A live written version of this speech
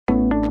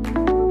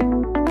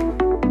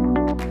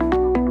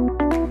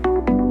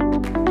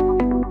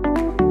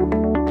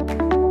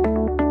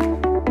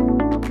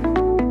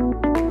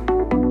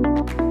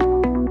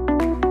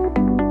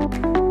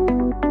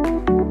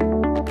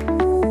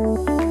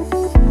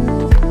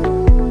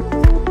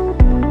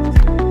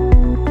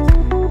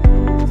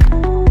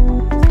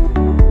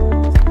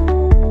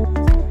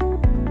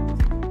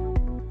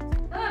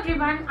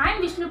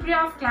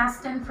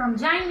from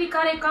Jawahar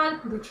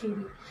Karaikal,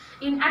 Puducherry.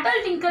 In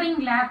Atal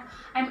Tinkering Lab,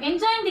 I am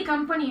enjoying the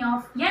company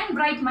of young,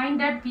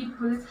 bright-minded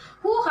people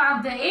who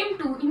have the aim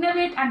to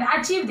innovate and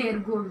achieve their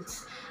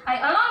goals. I,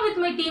 along with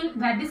my team,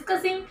 were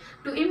discussing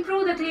to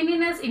improve the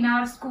cleanliness in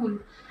our school.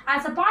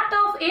 As a part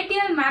of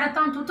ATL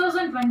Marathon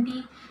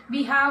 2020,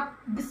 we have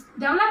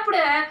developed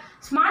a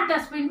smart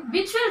dustbin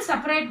which will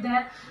separate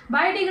the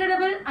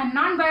biodegradable and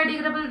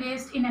non-biodegradable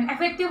waste in an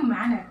effective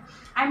manner.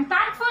 I am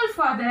thankful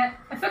for the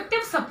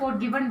effective support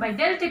given by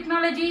Dell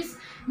Technologies,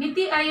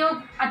 Niti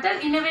Aayog,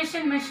 Atal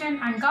Innovation Mission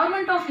and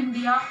Government of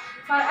India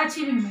for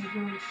achieving my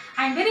goal.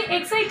 I am very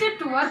excited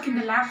to work in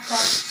the lab for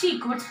She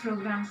Codes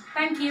program.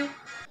 Thank you.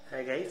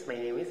 Hi guys, my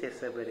name is S.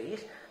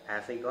 Barish.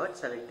 As I got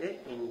selected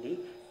in the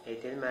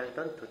ATL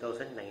Marathon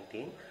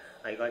 2019,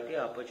 I got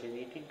the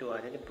opportunity to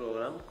attend a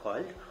program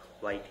called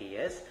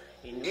YTS,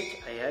 in which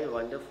I had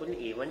wonderful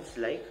events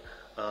like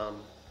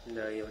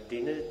the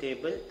dinner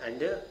table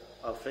and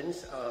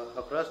friends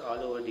across all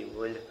over the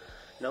world.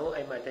 Now I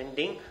am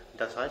attending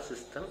the Atal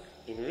system,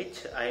 in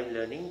which I am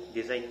learning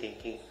design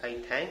thinking. I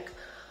thank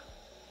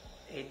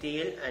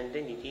ATL and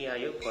the Niti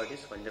Aayog for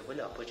this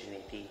wonderful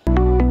opportunity.